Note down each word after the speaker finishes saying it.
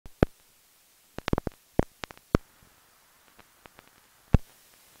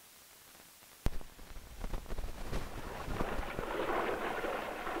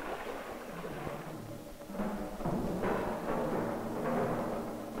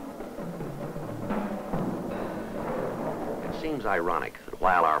seems ironic that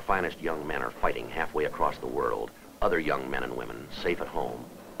while our finest young men are fighting halfway across the world, other young men and women, safe at home,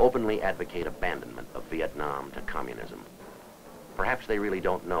 openly advocate abandonment of Vietnam to communism. Perhaps they really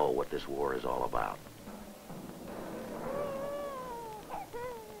don't know what this war is all about.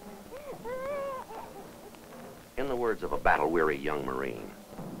 In the words of a battle-weary young Marine,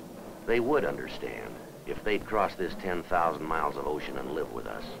 they would understand if they'd cross this 10,000 miles of ocean and live with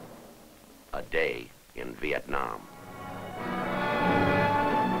us. A day in Vietnam.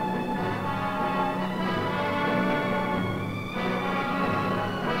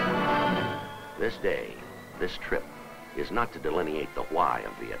 This day, this trip, is not to delineate the why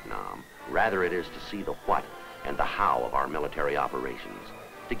of Vietnam. Rather, it is to see the what and the how of our military operations,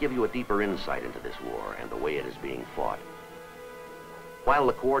 to give you a deeper insight into this war and the way it is being fought. While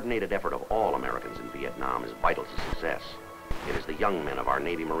the coordinated effort of all Americans in Vietnam is vital to success, it is the young men of our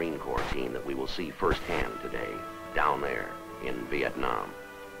Navy Marine Corps team that we will see firsthand today, down there in Vietnam.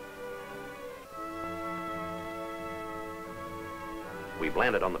 We've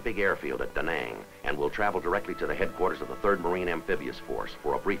landed on the big airfield at Da Nang and will travel directly to the headquarters of the 3rd Marine Amphibious Force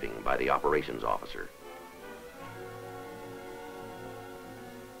for a briefing by the operations officer.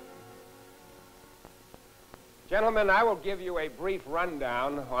 Gentlemen, I will give you a brief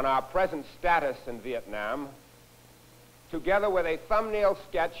rundown on our present status in Vietnam, together with a thumbnail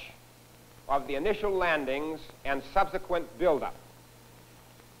sketch of the initial landings and subsequent buildup.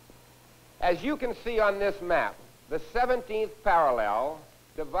 As you can see on this map, the 17th parallel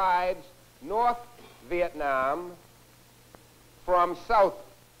divides North Vietnam from South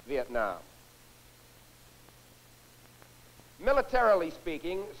Vietnam. Militarily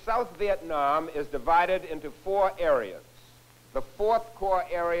speaking, South Vietnam is divided into 4 areas. The 4th Corps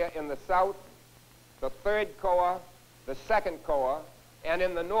area in the south, the 3rd Corps, the 2nd Corps, and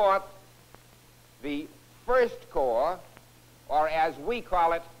in the north, the 1st Corps, or as we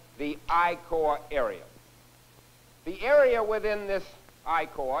call it, the I Corps area. The area within this I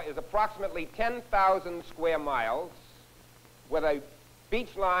Corps is approximately 10,000 square miles with a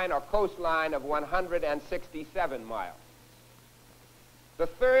beach line or coastline of 167 miles. The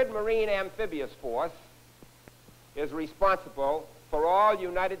 3rd Marine Amphibious Force is responsible for all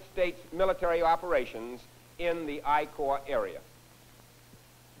United States military operations in the I Corps area.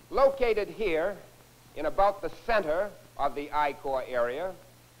 Located here, in about the center of the I Corps area,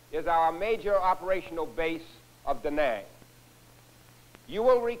 is our major operational base of Da Nang. You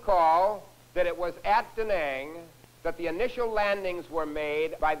will recall that it was at Da Nang that the initial landings were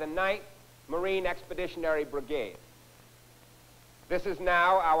made by the 9th Marine Expeditionary Brigade. This is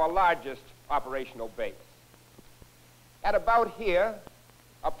now our largest operational base. At about here,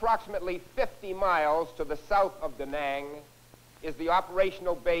 approximately 50 miles to the south of Da Nang, is the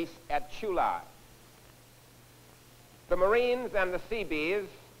operational base at Chu Lai. The Marines and the Seabees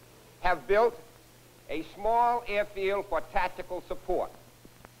have built a small airfield for tactical support.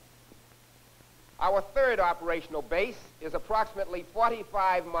 Our 3rd operational base is approximately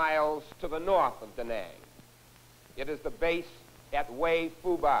 45 miles to the north of Da Nang. It is the base at Hue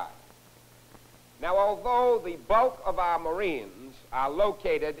Phu Bai. Now, although the bulk of our Marines are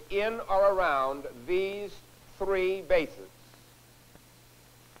located in or around these 3 bases,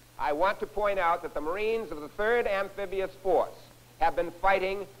 I want to point out that the Marines of the 3rd Amphibious Force have been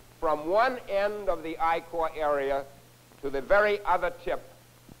fighting from one end of the I Corps area to the very other tip.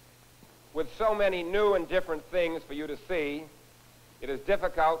 With so many new and different things for you to see, it is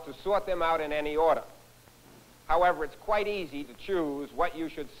difficult to sort them out in any order. However, it's quite easy to choose what you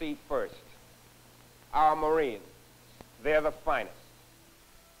should see first. Our Marines, they're the finest.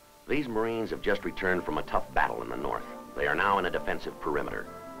 These Marines have just returned from a tough battle in the north. They are now in a defensive perimeter.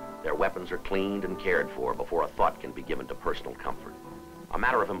 Their weapons are cleaned and cared for before a thought can be given to personal comfort. A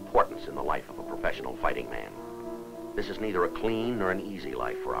matter of importance in the life of a professional fighting man. This is neither a clean nor an easy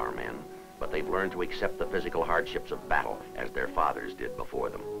life for our men, but they've learned to accept the physical hardships of battle as their fathers did before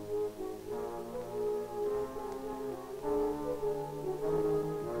them.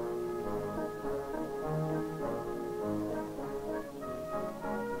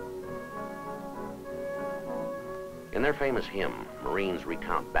 In their famous hymn, Marines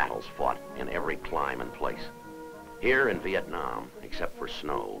recount battles fought in every clime and place. Here in Vietnam, except for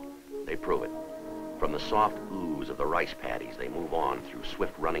snow, they prove it. From the soft ooze of the rice paddies, they move on through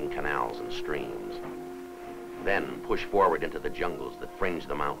swift-running canals and streams. Then push forward into the jungles that fringe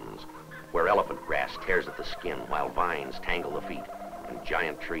the mountains, where elephant grass tears at the skin while vines tangle the feet and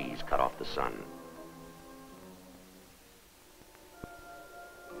giant trees cut off the sun.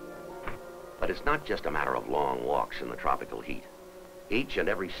 But it's not just a matter of long walks in the tropical heat. Each and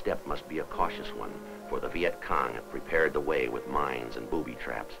every step must be a cautious one, for the Viet Cong have prepared the way with mines and booby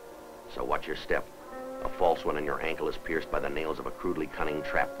traps. So watch your step. A false one and your ankle is pierced by the nails of a crudely cunning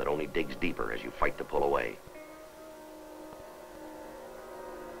trap that only digs deeper as you fight to pull away.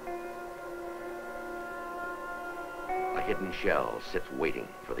 A hidden shell sits waiting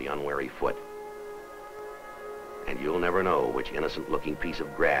for the unwary foot. And you'll never know which innocent-looking piece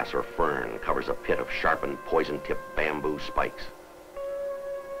of grass or fern covers a pit of sharpened, poison-tipped bamboo spikes.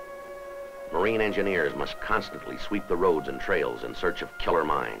 Marine engineers must constantly sweep the roads and trails in search of killer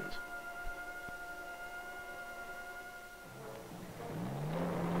mines.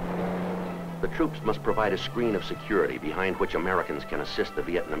 The troops must provide a screen of security behind which Americans can assist the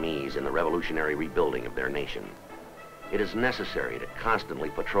Vietnamese in the revolutionary rebuilding of their nation. It is necessary to constantly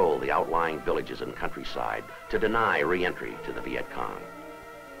patrol the outlying villages and countryside to deny re-entry to the Viet Cong.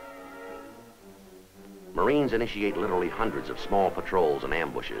 Marines initiate literally hundreds of small patrols and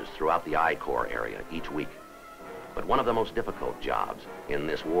ambushes throughout the I-Corps area each week. But one of the most difficult jobs in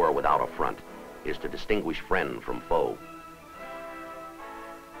this war without a front is to distinguish friend from foe.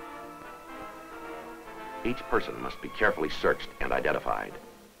 Each person must be carefully searched and identified.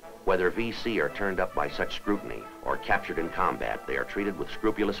 Whether VC are turned up by such scrutiny or captured in combat, they are treated with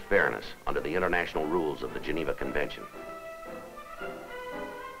scrupulous fairness under the international rules of the Geneva Convention.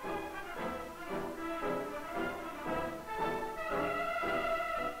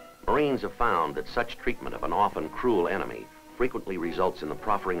 Marines have found that such treatment of an often cruel enemy frequently results in the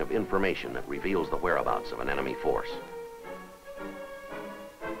proffering of information that reveals the whereabouts of an enemy force.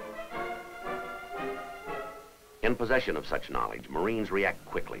 In possession of such knowledge, Marines react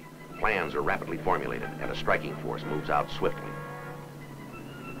quickly. Plans are rapidly formulated, and a striking force moves out swiftly.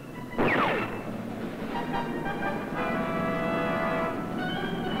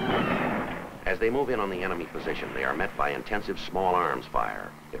 As they move in on the enemy position, they are met by intensive small arms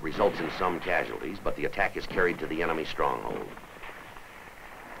fire. It results in some casualties, but the attack is carried to the enemy stronghold.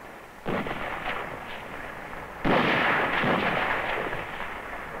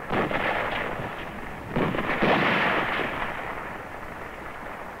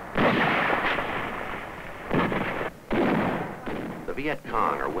 The Viet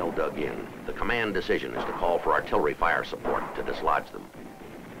Cong are well dug in. The command decision is to call for artillery fire support to dislodge them.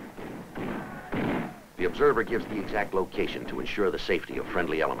 The observer gives the exact location to ensure the safety of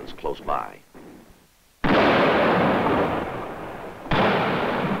friendly elements close by.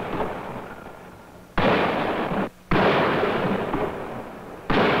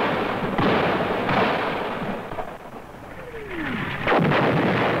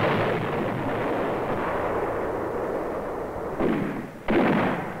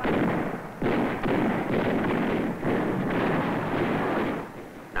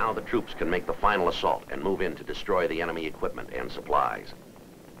 Now the troops can make the final assault and move in to destroy the enemy equipment and supplies.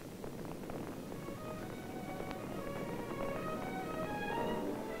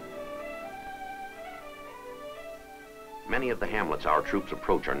 Many of the hamlets our troops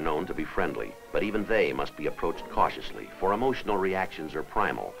approach are known to be friendly, but even they must be approached cautiously, for emotional reactions are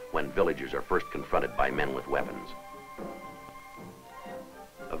primal when villagers are first confronted by men with weapons.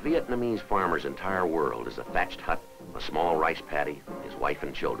 A Vietnamese farmer's entire world is a thatched hut, a small rice paddy, his wife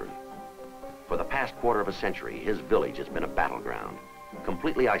and children. For the past quarter of a century, his village has been a battleground,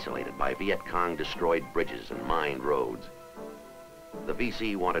 completely isolated by Viet Cong destroyed bridges and mined roads. The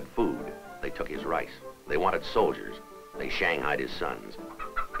VC wanted food. They took his rice. They wanted soldiers. They shanghaied his sons.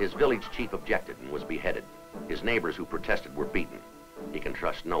 His village chief objected and was beheaded. His neighbors who protested were beaten. He can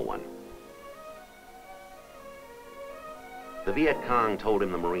trust no one. The Viet Cong told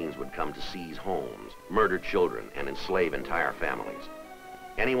him the Marines would come to seize homes, murder children, and enslave entire families.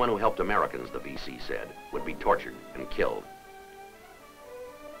 Anyone who helped Americans, the VC said, would be tortured and killed.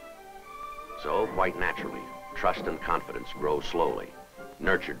 So, quite naturally, trust and confidence grow slowly,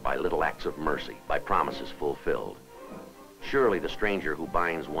 nurtured by little acts of mercy, by promises fulfilled. Surely the stranger who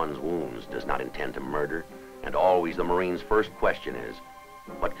binds one's wounds does not intend to murder, and always the Marine's first question is,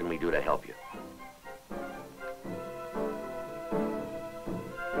 what can we do to help you?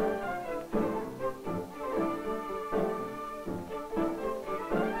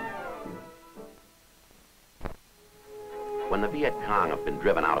 When the Viet Cong have been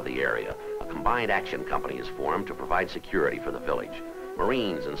driven out of the area, a combined action company is formed to provide security for the village.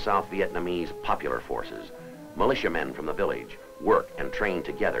 Marines and South Vietnamese popular forces, militiamen from the village, work and train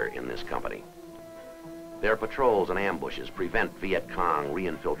together in this company. Their patrols and ambushes prevent Viet Cong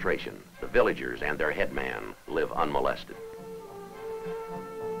reinfiltration. The villagers and their headman live unmolested.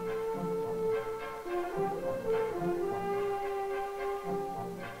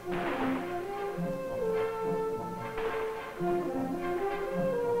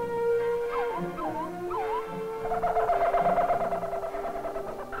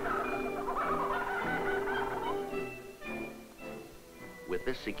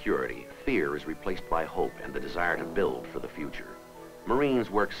 security, fear is replaced by hope and the desire to build for the future. Marines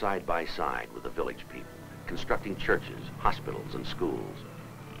work side by side with the village people, constructing churches, hospitals, and schools.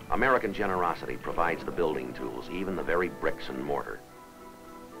 American generosity provides the building tools, even the very bricks and mortar.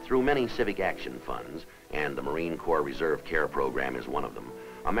 Through many civic action funds, and the Marine Corps Reserve Care Program is one of them,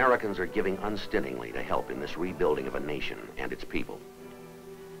 Americans are giving unstintingly to help in this rebuilding of a nation and its people.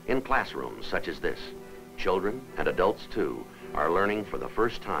 In classrooms such as this, children, and adults too, are learning for the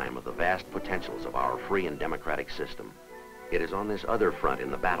first time of the vast potentials of our free and democratic system. It is on this other front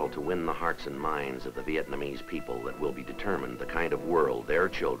in the battle to win the hearts and minds of the Vietnamese people that will be determined the kind of world their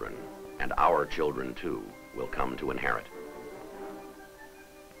children, and our children too, will come to inherit.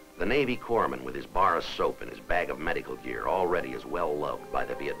 The Navy corpsman with his bar of soap and his bag of medical gear already is well loved by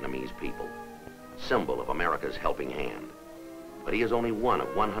the Vietnamese people, symbol of America's helping hand. But he is only one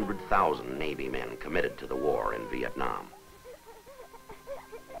of 100,000 Navy men committed to the war in Vietnam.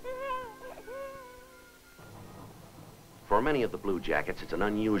 For many of the Blue Jackets, it's an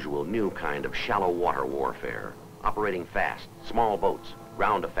unusual new kind of shallow water warfare, operating fast, small boats,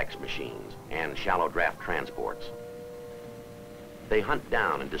 ground effects machines, and shallow draft transports. They hunt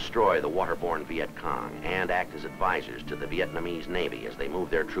down and destroy the waterborne Viet Cong and act as advisors to the Vietnamese Navy as they move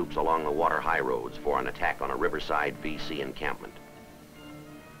their troops along the water high roads for an attack on a riverside VC encampment.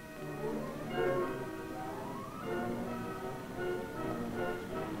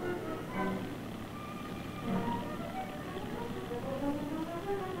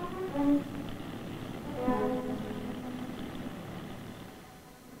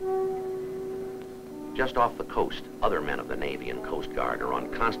 Just off the coast, other men of the Navy and Coast Guard are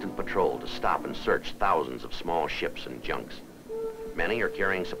on constant patrol to stop and search thousands of small ships and junks. Many are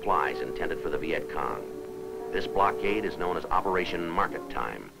carrying supplies intended for the Viet Cong. This blockade is known as Operation Market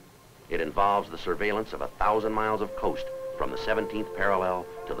Time. It involves the surveillance of 1,000 miles of coast from the 17th parallel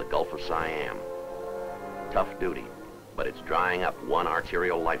to the Gulf of Siam. Tough duty, but it's drying up one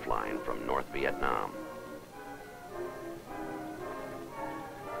arterial lifeline from North Vietnam.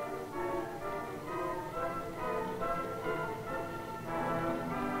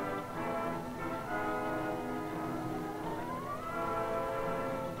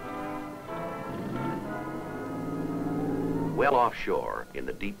 Well offshore, in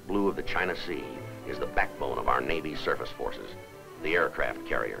the deep blue of the China Sea, is the backbone of our Navy's surface forces, the aircraft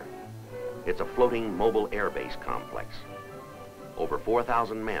carrier. It's a floating mobile air base complex. Over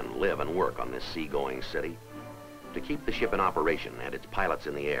 4,000 men live and work on this seagoing city. To keep the ship in operation and its pilots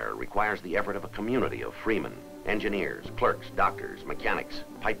in the air requires the effort of a community of freemen, engineers, clerks, doctors, mechanics,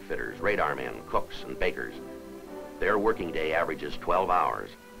 pipe fitters, radar men, cooks, and bakers. Their working day averages 12 hours.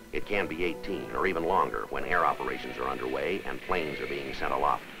 It can be 18 or even longer when air operations are underway and planes are being sent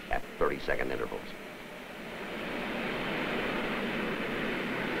aloft at 30-second intervals.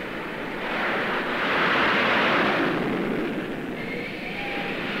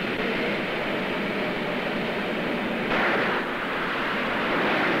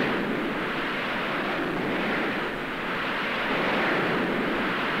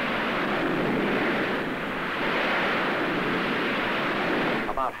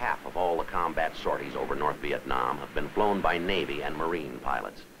 About half of all the combat sorties over North Vietnam have been flown by Navy and Marine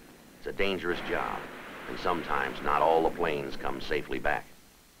pilots. It's a dangerous job, and sometimes not all the planes come safely back.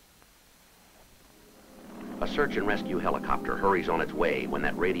 A search and rescue helicopter hurries on its way when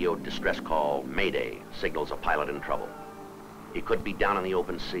that radioed distress call, Mayday, signals a pilot in trouble. He could be down in the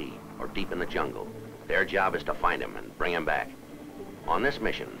open sea or deep in the jungle. Their job is to find him and bring him back. On this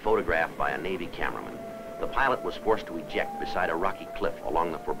mission, photographed by a Navy cameraman, the pilot was forced to eject beside a rocky cliff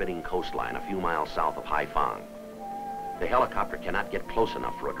along the forbidding coastline a few miles south of Haiphong. The helicopter cannot get close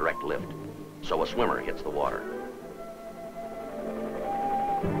enough for a direct lift, so a swimmer hits the water.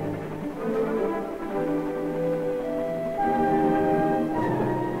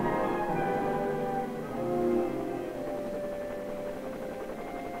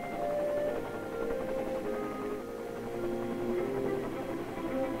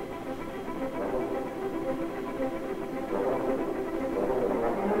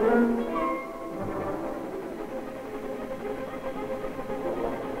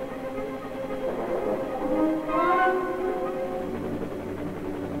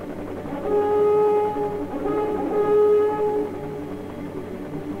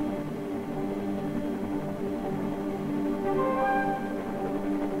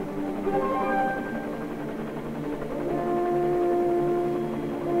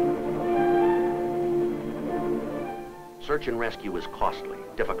 Search and rescue is costly,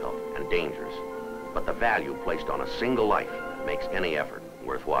 difficult, and dangerous, but the value placed on a single life makes any effort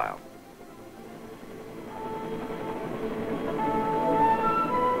worthwhile.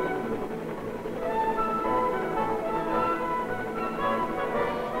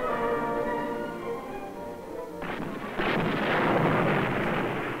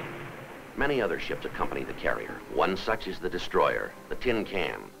 Many other ships accompany the carrier. One such is the destroyer, the tin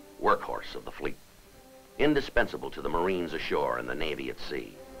can, workhorse of the fleet, indispensable to the Marines ashore and the Navy at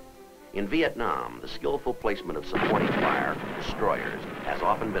sea. In Vietnam, the skillful placement of supporting fire, destroyers, has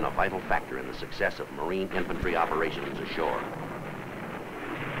often been a vital factor in the success of Marine infantry operations ashore.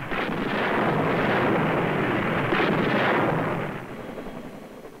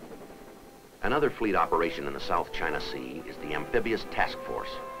 Another fleet operation in the South China Sea is the Amphibious Task Force.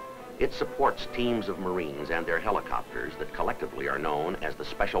 It supports teams of Marines and their helicopters that collectively are known as the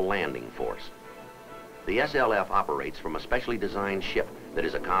Special Landing Force. The SLF operates from a specially designed ship that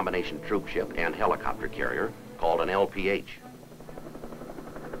is a combination troop ship and helicopter carrier called an LPH.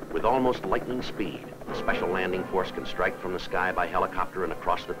 With almost lightning speed, the Special Landing Force can strike from the sky by helicopter and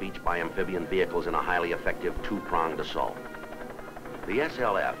across the beach by amphibian vehicles in a highly effective two-pronged assault. The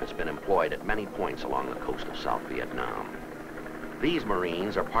SLF has been employed at many points along the coast of South Vietnam. These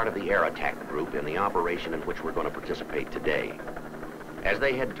Marines are part of the air attack group in the operation in which we're going to participate today. As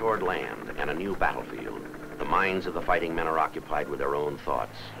they head toward land and a new battlefield, the minds of the fighting men are occupied with their own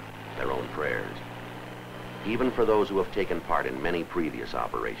thoughts, their own prayers. Even for those who have taken part in many previous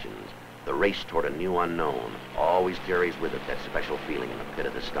operations, the race toward a new unknown always carries with it that special feeling in the pit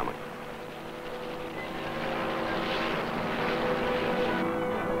of the stomach.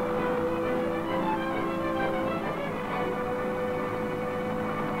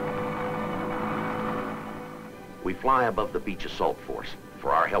 We fly above the beach assault force,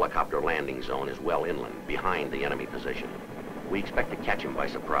 for our helicopter landing zone is well inland, behind the enemy position. We expect to catch him by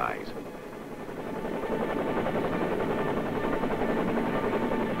surprise.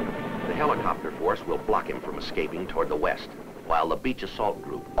 The helicopter force will block him from escaping toward the west, while the beach assault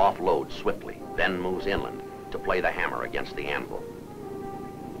group offloads swiftly, then moves inland to play the hammer against the anvil.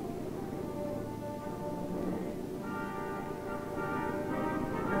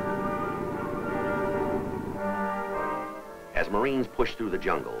 As Marines push through the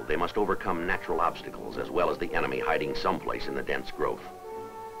jungle, they must overcome natural obstacles as well as the enemy hiding someplace in the dense growth.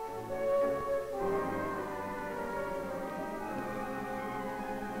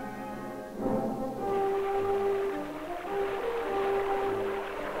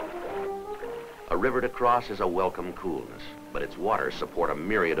 A river to cross is a welcome coolness, but its waters support a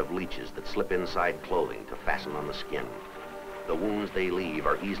myriad of leeches that slip inside clothing to fasten on the skin. The wounds they leave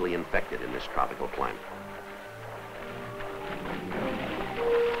are easily infected in this tropical climate.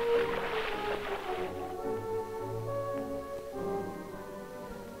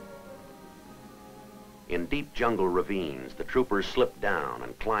 In deep jungle ravines, the troopers slip down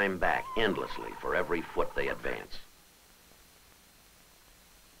and climb back endlessly for every foot they advance.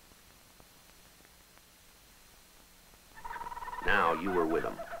 Now you are with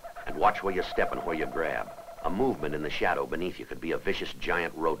them, and watch where you step and where you grab. A movement in the shadow beneath you could be a vicious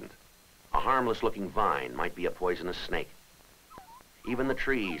giant rodent. A harmless-looking vine might be a poisonous snake. Even the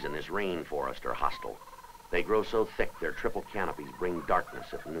trees in this rainforest are hostile. They grow so thick their triple canopies bring darkness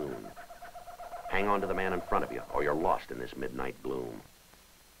at noon. Hang on to the man in front of you, or you're lost in this midnight gloom.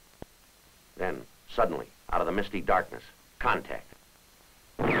 Then, suddenly, out of the misty darkness, contact.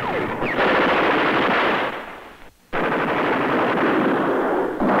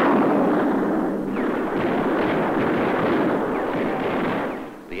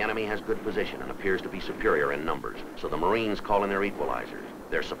 The enemy has good position and appears to be superior in numbers, so the Marines call in their equalizers,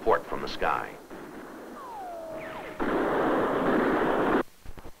 their support from the sky.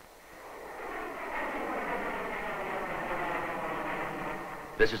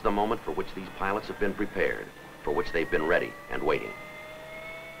 This is the moment for which these pilots have been prepared, for which they've been ready and waiting.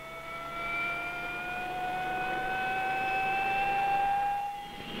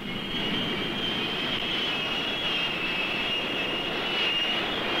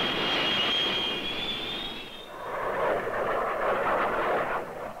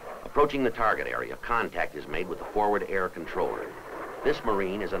 Approaching the target area, contact is made with the forward air controller. This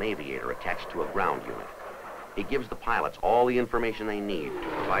Marine is an aviator attached to a ground unit. He gives the pilots all the information they need to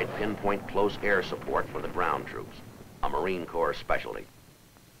provide pinpoint close air support for the ground troops, a Marine Corps specialty.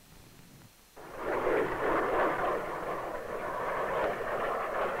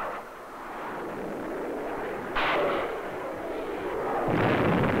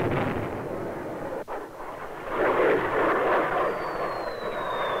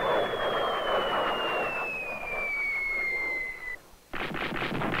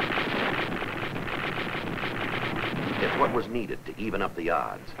 What was needed to even up the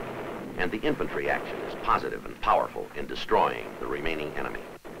odds, and the infantry action is positive and powerful in destroying the remaining enemy.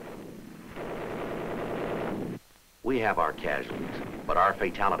 We have our casualties, but our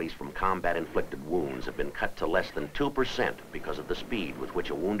fatalities from combat-inflicted wounds have been cut to less than 2% because of the speed with which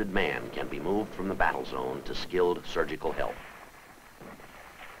a wounded man can be moved from the battle zone to skilled surgical help.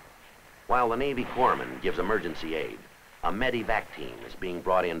 While the Navy corpsman gives emergency aid, a medevac team is being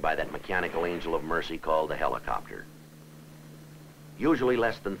brought in by that mechanical angel of mercy called a helicopter. Usually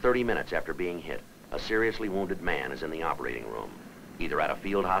less than 30 minutes after being hit, a seriously wounded man is in the operating room, either at a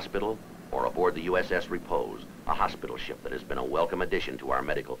field hospital or aboard the USS Repose, a hospital ship that has been a welcome addition to our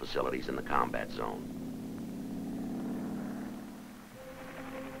medical facilities in the combat zone.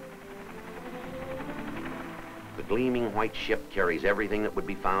 The gleaming white ship carries everything that would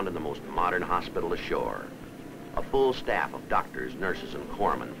be found in the most modern hospital ashore. A full staff of doctors, nurses, and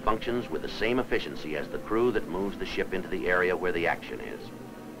corpsmen functions with the same efficiency as the crew that moves the ship into the area where the action is.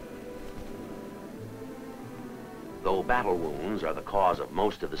 Though battle wounds are the cause of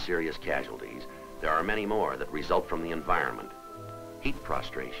most of the serious casualties, there are many more that result from the environment. Heat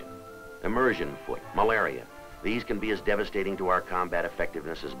prostration, immersion foot, malaria. These can be as devastating to our combat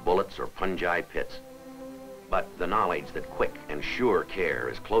effectiveness as bullets or fungi pits. But the knowledge that quick and sure care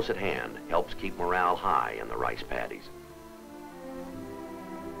is close at hand helps keep morale high in the rice paddies.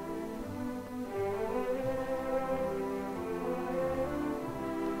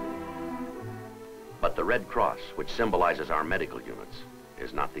 But the Red Cross, which symbolizes our medical units,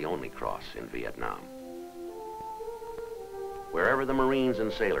 is not the only cross in Vietnam. Wherever the Marines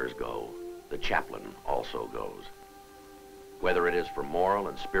and sailors go, the chaplain also goes. Whether it is for moral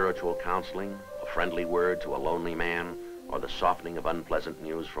and spiritual counseling, a friendly word to a lonely man, or the softening of unpleasant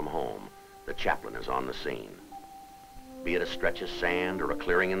news from home, the chaplain is on the scene. Be it a stretch of sand or a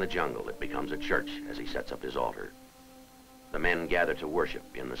clearing in the jungle, it becomes a church as he sets up his altar. The men gather to worship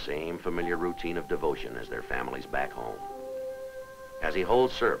in the same familiar routine of devotion as their families back home. As he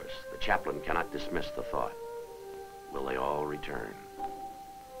holds service, the chaplain cannot dismiss the thought, will they all return?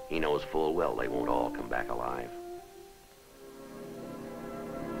 He knows full well they won't all come back alive.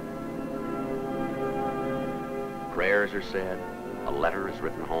 Prayers are said, a letter is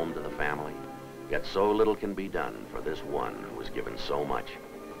written home to the family, yet so little can be done for this one who was given so much.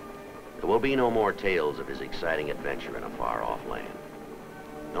 There will be no more tales of his exciting adventure in a far-off land.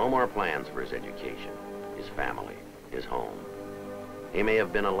 No more plans for his education, his family, his home. He may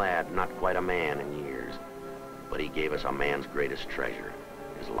have been a lad, not quite a man in years, but he gave us a man's greatest treasure,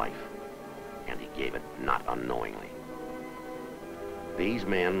 his life, and he gave it not unknowingly. These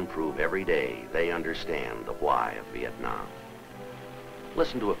men prove every day they understand the why of Vietnam.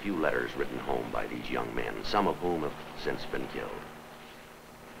 Listen to a few letters written home by these young men, some of whom have since been killed.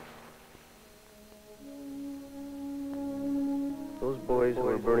 Those boys who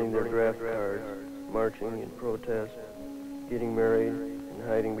are burning their draft cards, marching in protest, getting married, and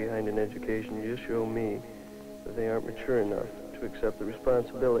hiding behind an education just show me that they aren't mature enough to accept the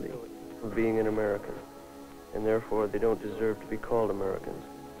responsibility of being an American, and therefore they don't deserve to be called Americans.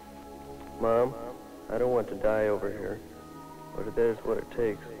 Mom, I don't want to die over here, but if that is what it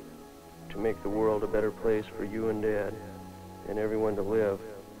takes to make the world a better place for you and Dad and everyone to live,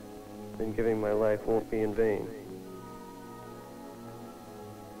 then giving my life won't be in vain.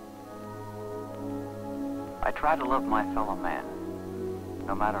 I try to love my fellow man,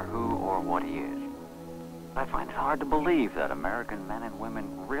 no matter who or what he is. I find it hard to believe that American men and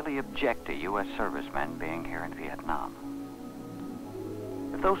women really object to U.S. servicemen being here in Vietnam.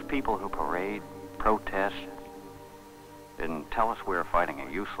 If those people who parade, protest, didn't tell us we were fighting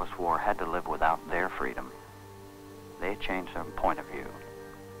a useless war had to live without their freedom, they changed their point of view.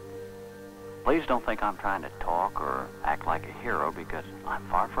 Please don't think I'm trying to talk or act like a hero, because I'm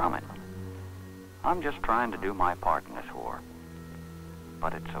far from it. I'm just trying to do my part in this war.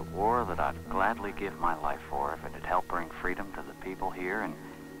 But it's a war that I'd gladly give my life for if it'd help bring freedom to the people here and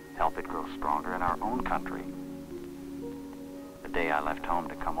help it grow stronger in our own country. The day I left home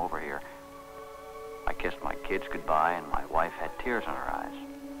to come over here, I kissed my kids goodbye and my wife had tears in her eyes.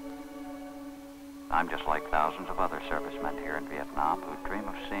 I'm just like thousands of other servicemen here in Vietnam who dream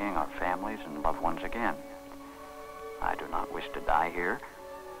of seeing our families and loved ones again. I do not wish to die here,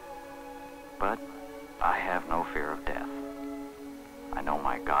 but I have no fear of death. I know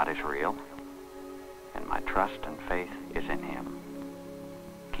my God is real, and my trust and faith is in Him.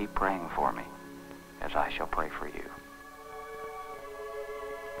 Keep praying for me, as I shall pray for you.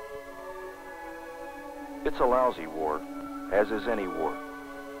 It's a lousy war, as is any war,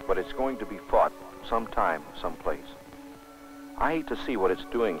 but it's going to be fought sometime, someplace. I hate to see what it's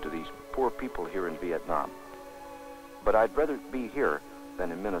doing to these poor people here in Vietnam, but I'd rather be here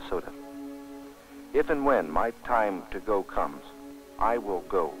than in Minnesota. If and when my time to go comes, I will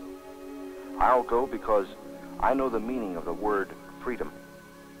go. I'll go because I know the meaning of the word freedom.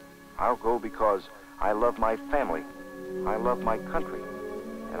 I'll go because I love my family, I love my country,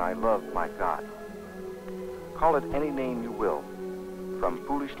 and I love my God. Call it any name you will, from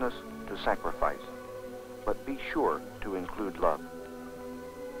foolishness to sacrifice, but be sure to include love.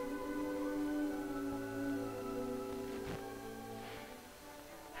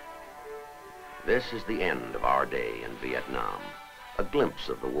 This is the end of our day in Vietnam. A glimpse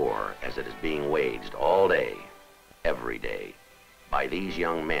of the war as it is being waged all day, every day, by these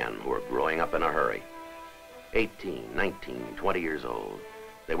young men who are growing up in a hurry. 18, 19, 20 years old.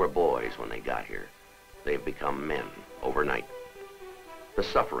 They were boys when they got here. They've become men overnight. The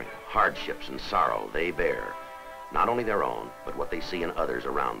suffering, hardships, and sorrow they bear, not only their own, but what they see in others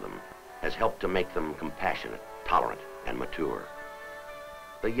around them, has helped to make them compassionate, tolerant, and mature.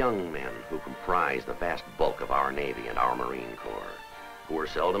 The young men who comprise the vast bulk of our Navy and our Marine Corps, who are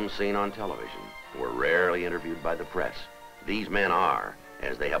seldom seen on television, who are rarely interviewed by the press, these men are,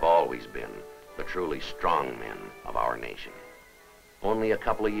 as they have always been, the truly strong men of our nation. Only a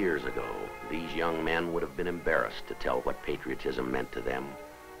couple of years ago, these young men would have been embarrassed to tell what patriotism meant to them,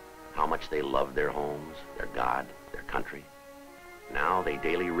 how much they loved their homes, their God, their country. Now they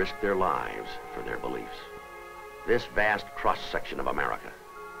daily risk their lives for their beliefs. This vast cross-section of America,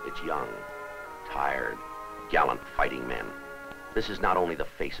 it's young, tired, gallant fighting men. This is not only the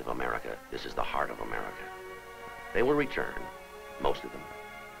face of America, this is the heart of America. They will return, most of them,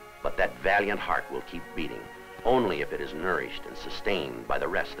 but that valiant heart will keep beating only if it is nourished and sustained by the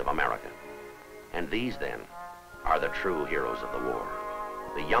rest of America. And these, then, are the true heroes of the war,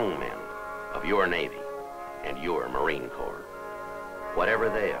 the young men of your Navy and your Marine Corps. Whatever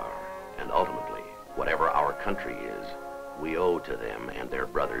they are, and ultimately, whatever our country is, we owe to them and their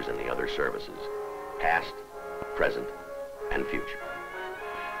brothers in the other services, past, present, and future.